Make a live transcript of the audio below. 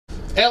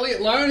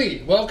Elliot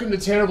Loney, welcome to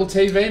Terrible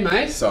TV,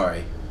 mate.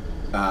 Sorry.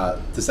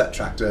 Does that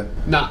tractor...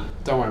 Nah,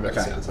 don't worry about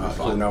the sounds. Alright,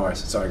 cool, no worries.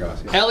 Sorry,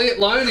 guys. Elliot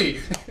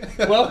Loney,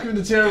 welcome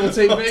to Terrible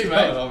TV, What's mate.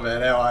 going on,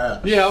 man? How are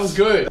you? Yeah, I'm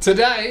good.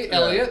 Today,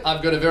 Elliot,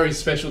 I've got a very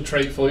special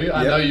treat for you.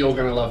 I know you're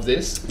going to love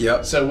this.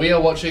 Yep. So we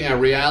are watching a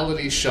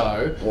reality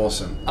show.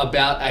 Awesome.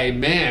 About a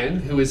man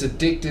who is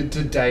addicted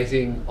to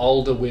dating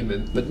older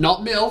women. But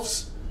not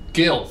MILFs,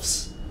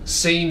 GILFs.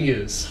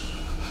 Seniors.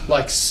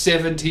 Like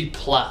 70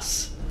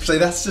 plus. See,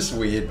 that's just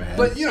weird, man.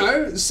 But, you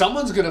know,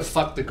 someone's going to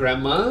fuck the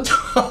grandmas.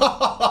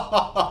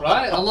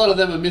 Right? A lot of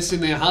them are missing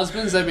their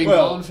husbands. They've been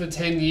gone for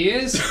 10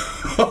 years.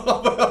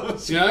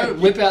 You know,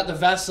 whip out the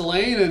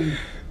Vaseline and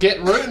get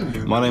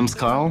rooting. My name's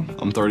Kyle.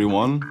 I'm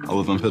 31. I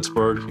live in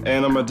Pittsburgh.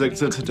 And I'm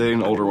addicted to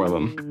dating older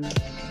women.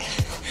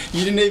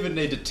 You didn't even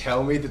need to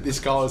tell me that this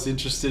guy was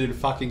interested in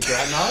fucking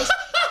grandmas.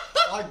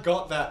 I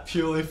got that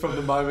purely from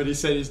the moment he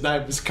said his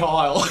name was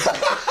Kyle.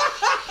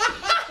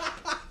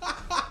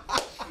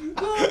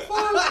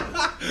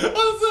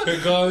 Hey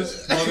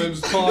guys, my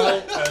name's Kyle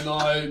and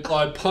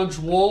I punch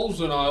walls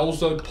and I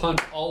also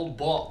punch old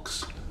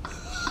box.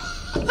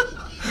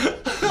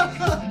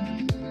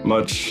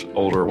 Much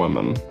older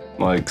women.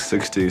 Like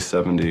 60,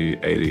 70,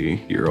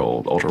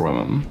 80-year-old older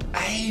women.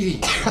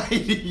 80?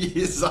 80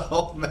 years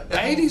old, man.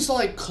 80's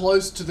like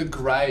close to the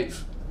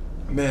grave.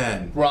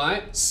 Man.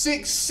 Right?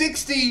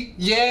 60,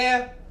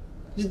 yeah.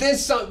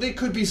 There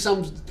could be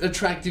some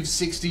attractive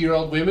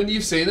 60-year-old women.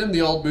 You've seen them,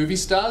 the old movie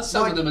stars.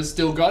 Some of them have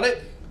still got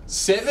it.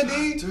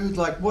 70? Dude,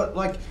 like what?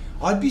 Like,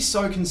 I'd be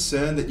so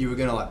concerned that you were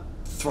gonna like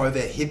throw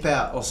their hip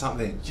out or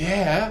something.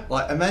 Yeah.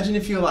 Like, imagine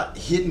if you're like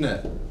hitting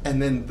it and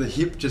then the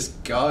hip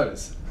just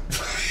goes.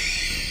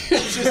 You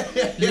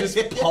just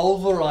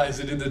pulverize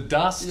it in the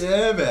dust.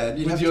 Yeah,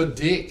 man. With your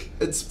dick.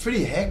 It's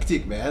pretty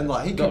hectic, man.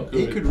 Like, he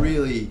could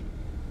really.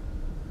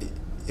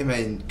 I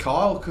mean,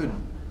 Kyle could.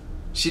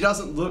 She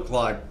doesn't look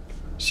like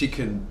she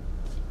can.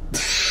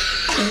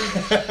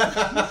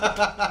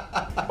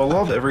 I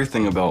love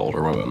everything about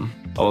older women.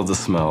 I love the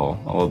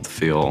smell. I love the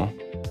feel.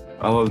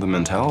 I love the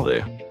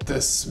mentality.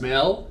 The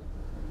smell?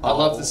 I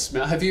love the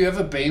smell. Have you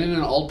ever been in an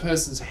old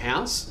person's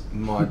house?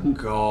 My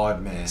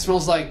God, man. It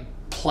smells like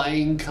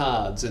playing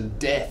cards and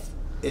death.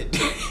 It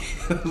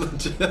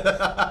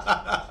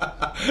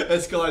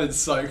escalated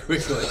so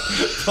quickly.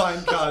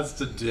 Playing cards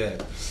to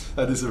death.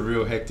 That is a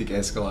real hectic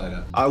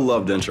escalator. I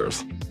love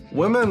dentures.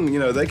 Women, you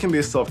know, they can be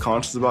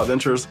self-conscious about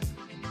dentures.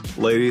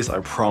 Ladies,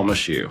 I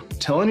promise you,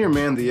 telling your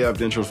man that you have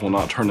dentures will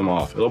not turn him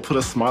off. It'll put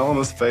a smile on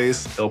his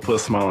face, it'll put a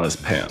smile on his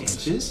pants.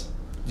 Dentures?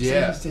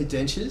 Yeah. Say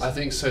dentures? I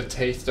think so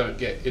teeth don't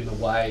get in the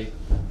way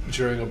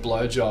during a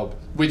blowjob,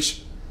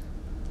 which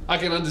I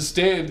can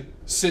understand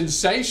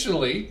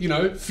sensationally, you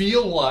know,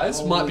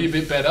 feel-wise might be a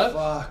bit better,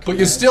 fuck, but man.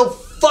 you're still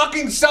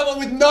fucking someone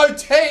with no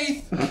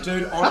teeth!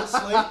 Dude,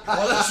 honestly.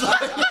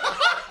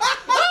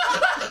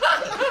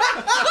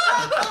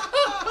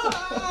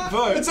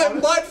 Bro,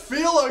 It might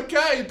feel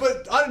okay,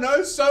 but I don't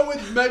know, so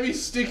would maybe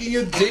sticking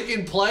your dick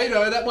in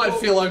Play-Doh, that might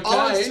feel okay.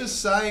 I was just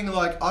saying,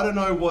 like, I don't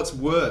know what's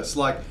worse,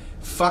 like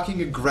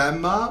fucking a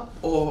grandma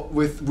or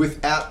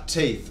without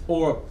teeth,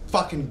 or a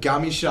fucking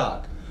gummy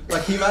shark.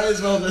 Like, he may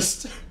as well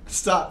just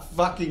start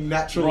fucking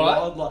natural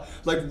wildlife.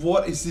 Like,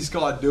 what is this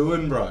guy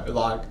doing, bro?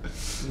 Like,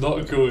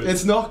 not good.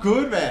 It's not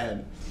good,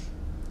 man.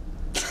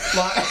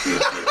 Like.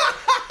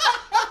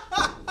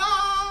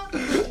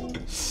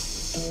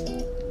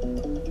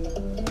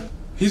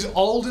 His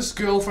oldest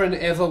girlfriend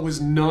ever was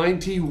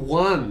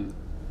 91.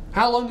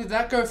 How long did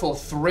that go for?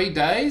 3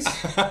 days?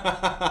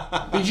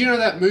 Did you know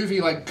that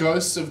movie, like,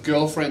 Ghosts of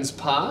Girlfriends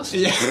Past?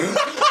 Yeah.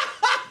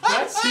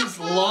 That's his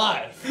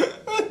life.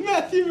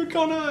 Matthew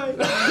McConaughey.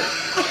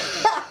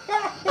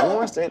 I'm on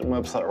my dating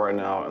website right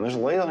now, and there's a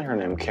lady on here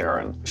named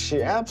Karen.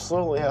 She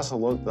absolutely has a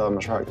look that I'm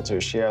attracted to.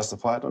 She has the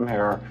platinum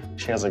hair.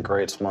 She has a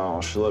great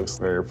smile. She looks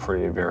very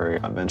pretty, very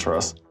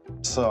adventurous.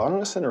 So I'm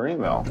gonna send her an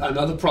email.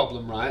 Another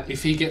problem, right?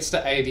 If he gets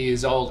to 80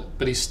 years old,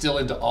 but he's still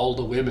into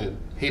older women,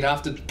 he'd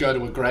have to go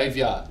to a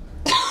graveyard.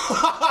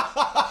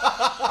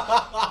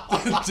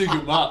 Dig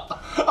him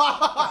up.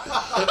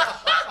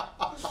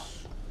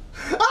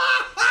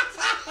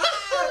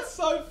 That's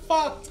so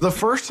fucked. The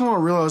first time I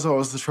realized I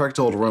was attracted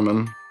to older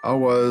women, I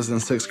was in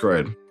 6th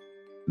grade.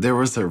 There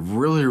was a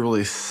really,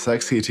 really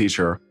sexy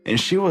teacher, and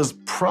she was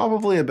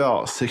probably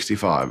about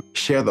 65.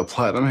 She had the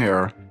platinum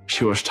hair,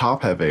 she was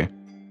top heavy,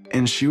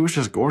 and she was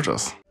just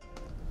gorgeous.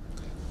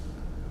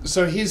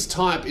 So his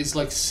type is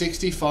like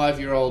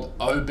 65-year-old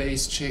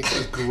obese chick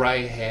with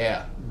grey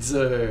hair.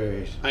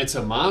 Dude. It's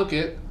a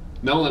market.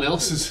 No one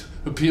else is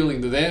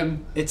appealing to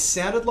them. It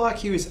sounded like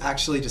he was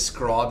actually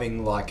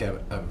describing like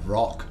a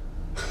rock.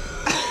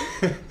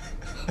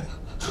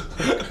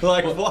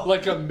 Like what?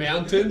 Like a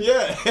mountain?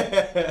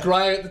 Yeah.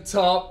 Grey at the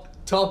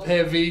top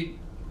heavy,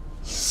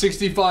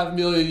 65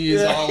 million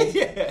years old.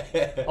 Yeah.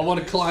 I want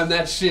to climb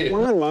that shit.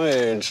 Women my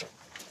age,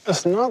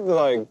 it's not that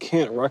I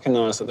can't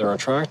recognize that they're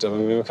attractive. I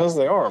mean, because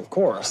they are, of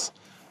course.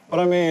 But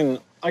I mean,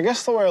 I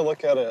guess the way I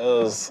look at it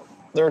is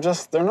they're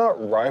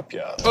not ripe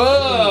yet.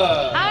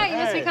 Hi, you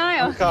must be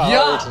Kyle. Kyle,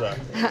 how are you today?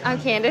 I'm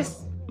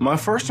Candace. My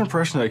first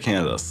impression of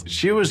Candace,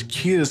 she was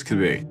cute as could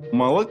be.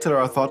 When I looked at her,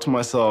 I thought to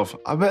myself,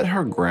 I bet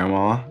her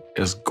grandma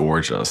is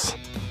gorgeous.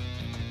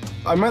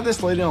 I met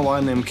this lady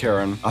online named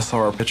Karen. I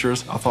saw her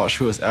pictures. I thought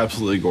she was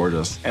absolutely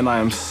gorgeous. And I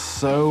am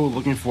so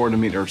looking forward to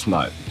meeting her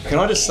tonight. Can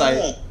I just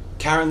say,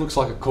 Karen looks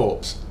like a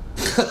corpse.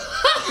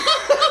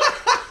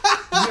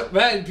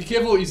 Man, be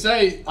careful what you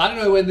say. I don't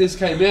know when this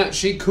came out.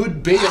 She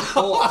could be a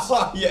corpse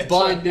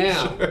by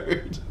now.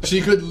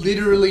 She could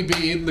literally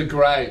be in the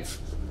grave.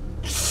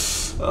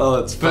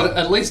 Oh, it's fun. But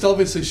at least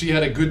obviously she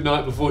had a good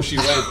night before she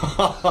went.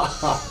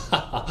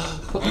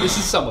 This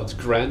is someone's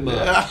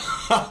grandma.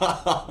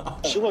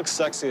 She looks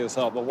sexy as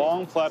hell. The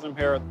long platinum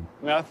hair, I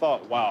mean, I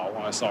thought, wow,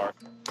 when I saw her.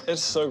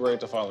 It's so great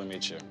to finally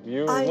meet you.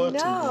 You looked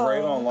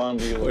great online,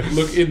 but you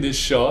Look in this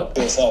shot.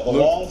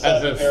 Look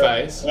at her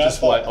face.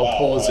 Just wait, I'll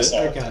pause it.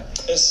 Okay.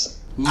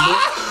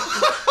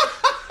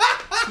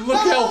 Look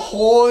how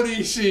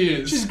horny she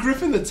is. She's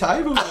gripping the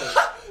table.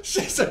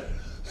 She's a...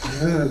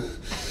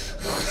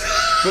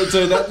 But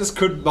dude, that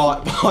just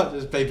might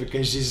just be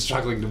because she's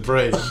struggling to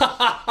breathe.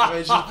 I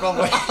mean, she's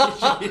probably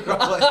in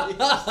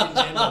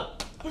general.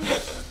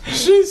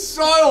 She's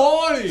so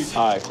horny.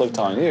 I clicked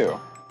on you.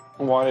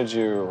 Why did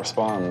you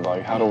respond?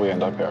 Like, how do we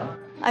end up here?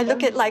 I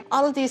look at like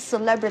all of these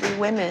celebrity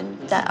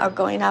women that are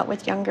going out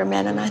with younger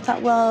men, and I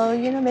thought, well,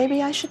 you know,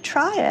 maybe I should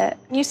try it.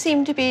 You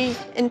seem to be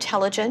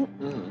intelligent.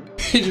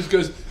 He just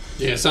goes,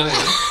 yes, I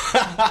am.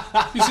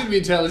 You seem to be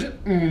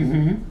intelligent.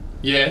 Mm-hmm.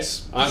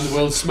 Yes, I'm the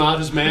world's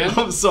smartest man.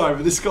 I'm sorry,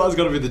 but this guy's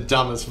got to be the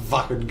dumbest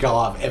fucking guy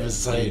I've ever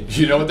seen.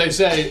 You know what they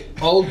say?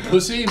 Old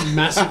pussy,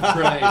 massive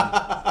brain.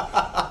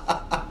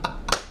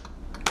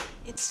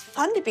 It's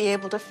fun to be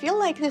able to feel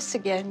like this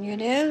again, you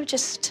know,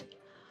 just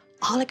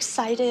all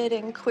excited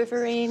and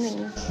quivering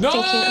and thinking,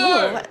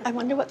 oh, I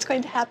wonder what's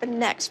going to happen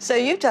next. So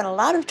you've done a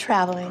lot of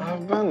traveling.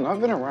 I've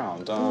been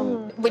around.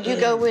 Would you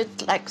go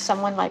with like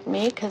someone like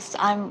me? Because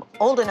I'm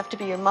old enough to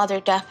be your mother,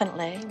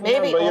 definitely.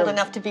 Maybe old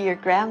enough to be your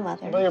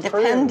grandmother,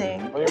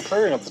 depending. Well, you're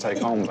pretty enough to take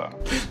home, though.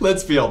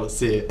 Let's be honest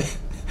here.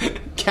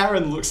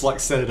 Karen looks like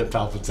Senator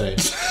Palpatine.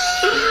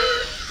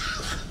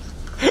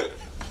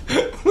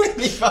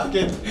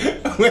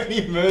 when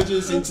he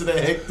merges into the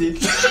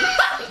hectic.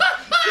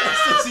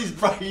 Just as he's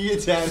breaking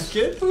it down,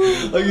 kid.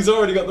 Like he's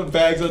already got the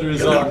bags under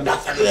his arm.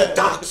 Nothing to the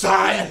dark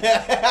side.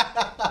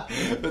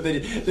 But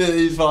then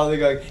he's finally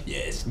going,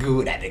 yes,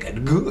 good, I think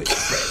I'm good.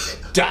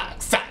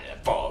 Dark side of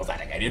the force, I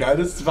think. You know,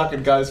 this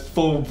fucking guy's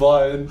full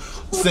blown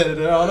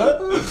senator on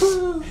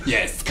it.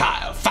 Yes,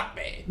 Kyle, fuck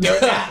me. Do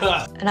it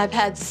now. And I've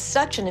had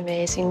such an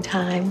amazing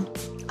time.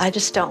 I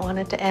just don't want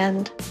it to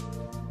end.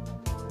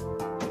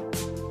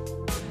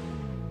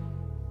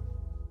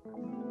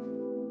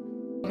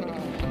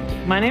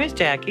 My name is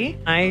Jackie.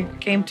 I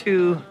came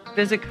to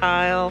visit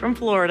Kyle from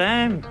Florida.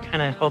 I'm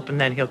kind of hoping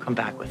that he'll come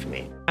back with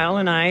me. Kyle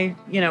and I,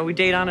 you know, we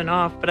date on and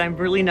off, but I'm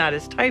really not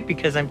his type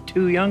because I'm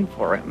too young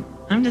for him.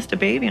 I'm just a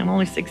baby. I'm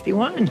only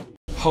 61.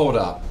 Hold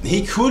up.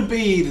 He could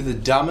be either the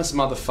dumbest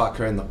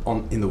motherfucker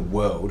in the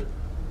world,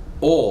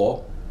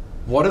 or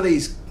what are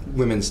these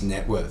women's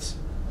net worths?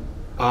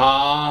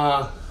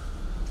 Yeah,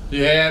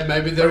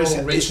 maybe they're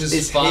all rich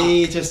as fuck. Is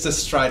he just a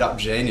straight up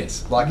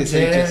genius? Like, is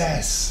he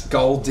just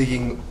gold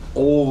digging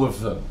all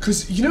of them?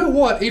 Because you know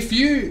what? If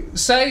you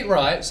say,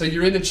 right, so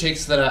you're into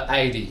chicks that are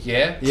 80,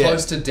 yeah?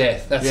 Close to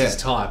death, that's his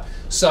time.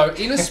 So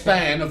in a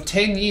span of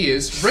 10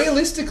 years,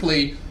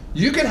 realistically,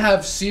 you could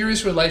have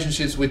serious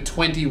relationships with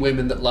 20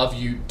 women that love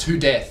you to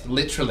death,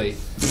 literally.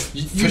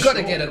 You've got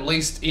to get at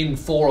least in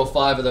 4 or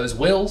 5 of those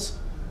wills.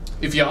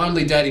 If you're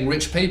only dating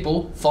rich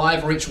people,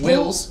 5 rich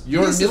wills,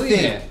 you're a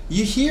millionaire.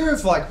 You hear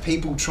of like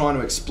people trying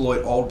to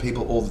exploit old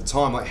people all the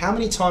time. Like, how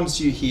many times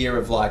do you hear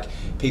of like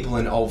people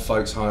in old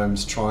folks'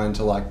 homes trying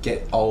to like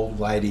get old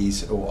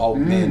ladies or old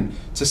men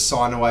to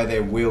sign away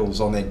their wills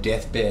on their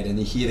deathbed? And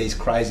you hear these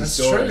crazy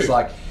stories. True.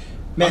 Like,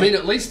 man, I mean,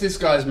 at least this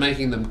guy's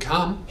making them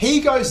come. He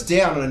goes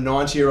down on a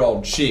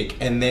 90-year-old chick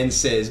and then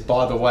says,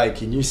 by the way,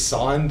 can you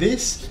sign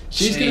this?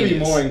 She's going to be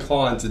more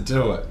inclined to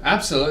do it.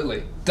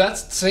 Absolutely.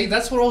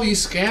 That's what all you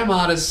scam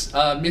artists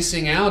are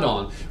missing out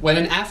on. When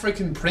an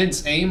African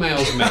prince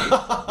emails me,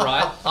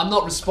 right, I'm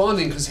not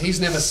responding because he's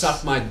never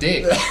sucked my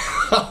dick.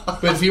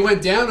 But if he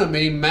went down on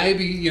me,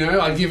 maybe, you know,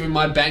 I'd give him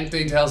my bank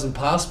details and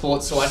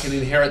passport so I can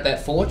inherit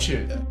that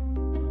fortune.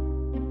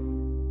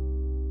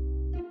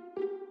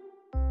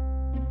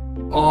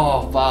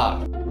 Oh,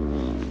 fuck.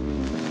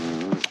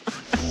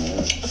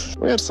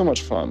 We had so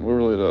much fun. We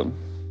really did.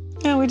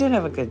 Yeah, we did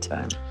have a good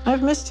time.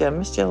 I've missed you. I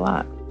missed you a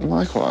lot.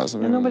 Likewise. I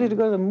mean, And nobody to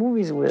go to the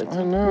movies with.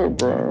 I know,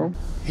 bro.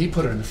 He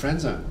put her in the friend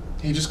zone.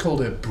 He just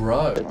called her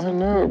bro. I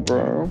know,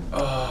 bro.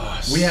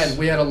 Oh, we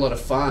had a lot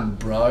of fun,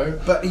 bro.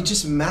 But he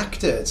just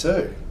macked her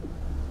too.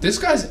 This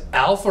guy's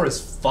alpha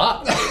as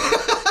fuck.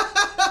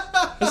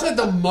 That's like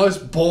the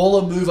most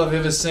baller move I've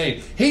ever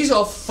seen. He's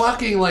off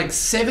fucking like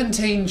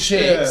 17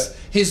 chicks. Yeah.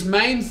 His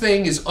main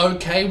thing is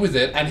okay with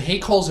it, and he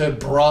calls her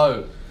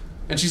bro.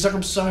 And she's like,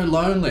 I'm so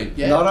lonely.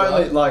 Yeah, Not bro.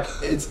 only like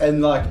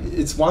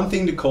it's one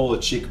thing to call a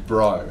chick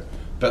bro,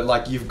 but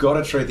like you've got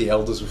to treat the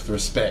elders with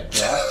respect,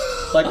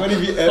 right? Like when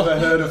have you ever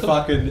heard a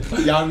fucking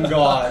young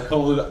guy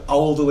call an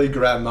elderly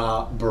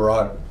grandma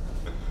bro?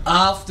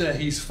 After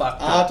he's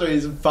fucked it. After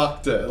he's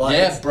fucked it. Like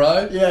Yeah,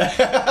 bro. Yeah.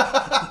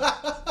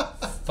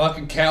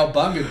 Fucking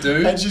cowbunga,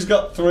 dude. And she's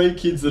got 3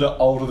 kids that are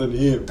older than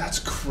him. That's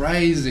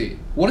crazy.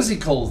 What does he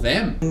call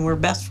them? We're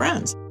best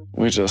friends.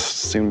 We just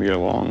seem to get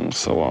along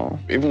so well.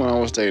 Even when I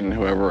was dating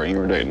whoever and you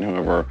were dating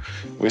whoever,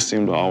 we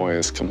seemed to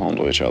always come home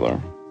to each other.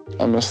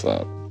 I miss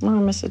that. Oh, I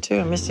miss it too.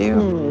 I miss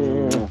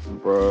you.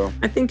 Bro.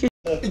 I think you.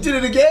 He did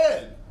it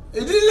again. He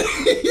did it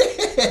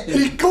again.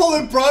 He called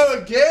her bro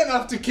again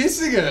after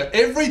kissing her.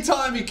 Every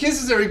time he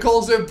kisses her, he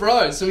calls her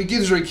bro. So he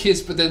gives her a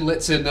kiss, but then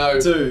lets her know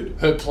Dude.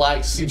 her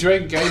place. Do you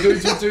reckon gay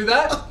dudes would do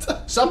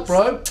that? Sup,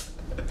 bro?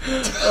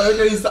 I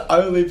reckon he's the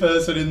only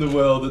person in the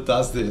world that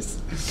does this.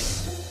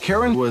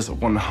 Karen was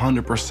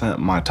 100%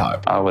 my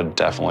type. I would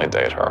definitely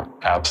date her.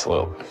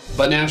 Absolutely.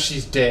 But now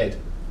she's dead.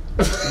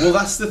 Well,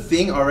 that's the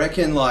thing. I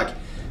reckon, like,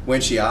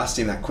 when she asked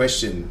him that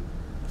question,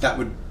 that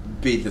would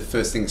be the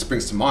first thing that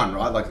springs to mind,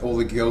 right? Like, all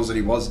the girls that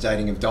he was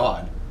dating have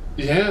died.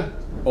 Yeah.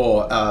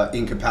 Or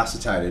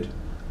incapacitated.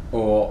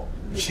 Or...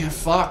 Yeah,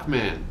 fuck,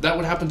 man. That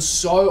would happen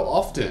so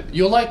often.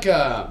 You're like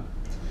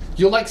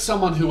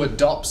someone who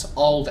adopts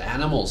old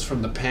animals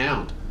from the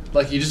pound.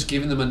 Like, you're just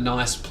giving them a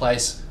nice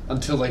place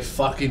until they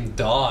fucking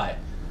die.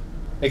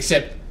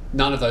 Except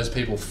none of those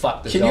people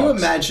fuck the dogs. Can you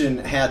imagine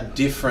how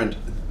different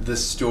the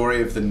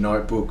story of The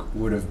Notebook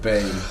would have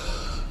been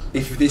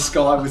if this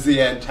guy was the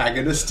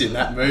antagonist in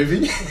that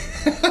movie?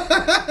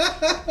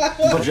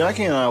 But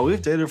Jackie and I,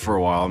 we've dated for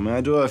a while. I mean, I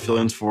do have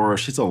feelings for her.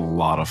 She's a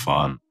lot of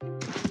fun.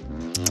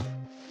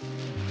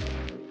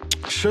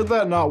 Should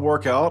that not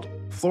work out,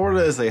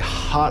 Florida is a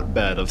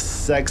hotbed of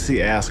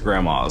sexy-ass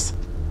grandmas.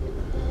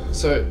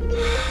 So,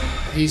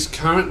 he's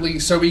currently...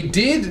 So he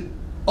did...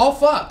 Oh,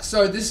 fuck.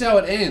 So this is how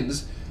it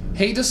ends.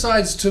 He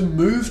decides to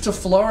move to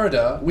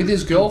Florida with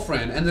his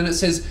girlfriend, and then it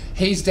says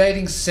he's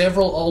dating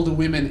several older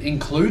women,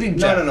 including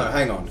Jack. No,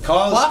 hang on.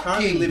 Kyle's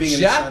currently living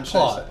in the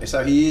Sunshine.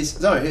 So he is.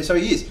 No, so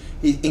he is.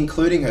 He's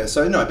including her.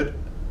 So no, but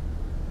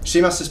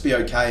she must just be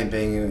okay in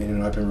being in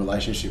an open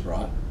relationship,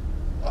 right?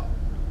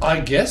 I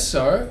guess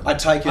so. I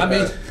take it. I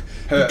mean,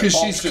 her because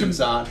options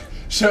aren't.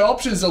 Her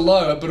options are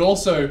lower, but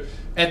also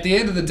at the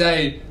end of the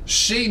day,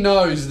 she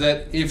knows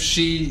that if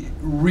she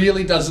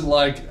really doesn't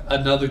like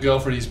another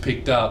girlfriend he's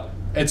picked up,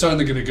 it's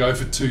only going to go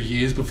for 2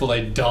 years before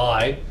they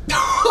die.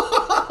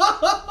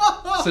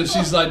 So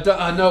she's like,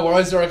 no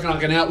worries, I reckon I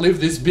can outlive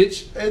this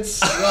bitch. It's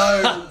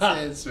so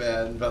intense,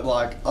 man. But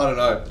like, I don't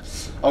know.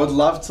 I would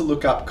love to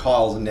look up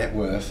Kyle's net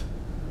worth.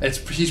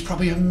 He's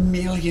probably a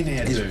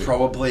millionaire, dude. He's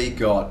probably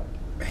got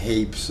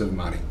heaps of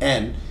money.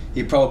 And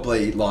he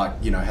probably, like,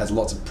 you know, has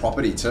lots of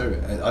property too.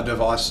 A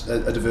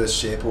diverse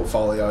share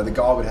portfolio. The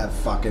guy would have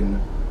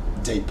fucking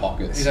deep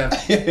pockets.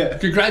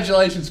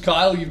 Congratulations,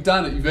 Kyle. You've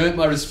done it. You've earned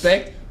my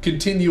respect.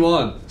 Continue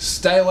on.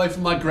 Stay away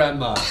from my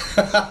grandma.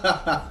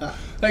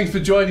 Thanks for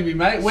joining me,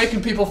 mate. Where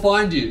can people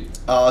find you?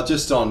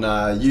 Just on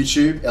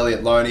YouTube,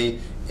 Elliot Loney.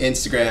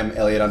 Instagram,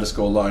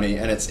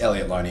 Elliot_Loney, and it's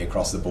Elliot Loney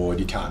across the board.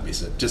 You can't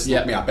miss it. Just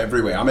look me up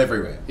everywhere. I'm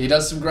everywhere. He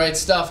does some great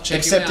stuff.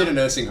 Check him out. Except in a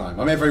nursing home.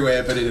 I'm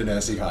everywhere, but in a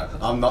nursing home.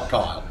 I'm not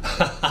Kyle.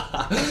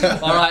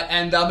 All right,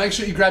 and make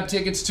sure you grab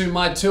tickets to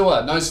my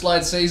tour. No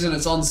Slide Season.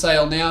 It's on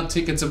sale now.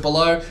 Tickets are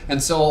below,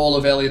 and so are all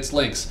of Elliot's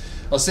links.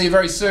 I'll see you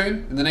very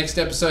soon in the next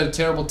episode of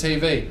Terrible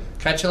TV.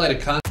 Catch you later,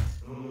 cunt.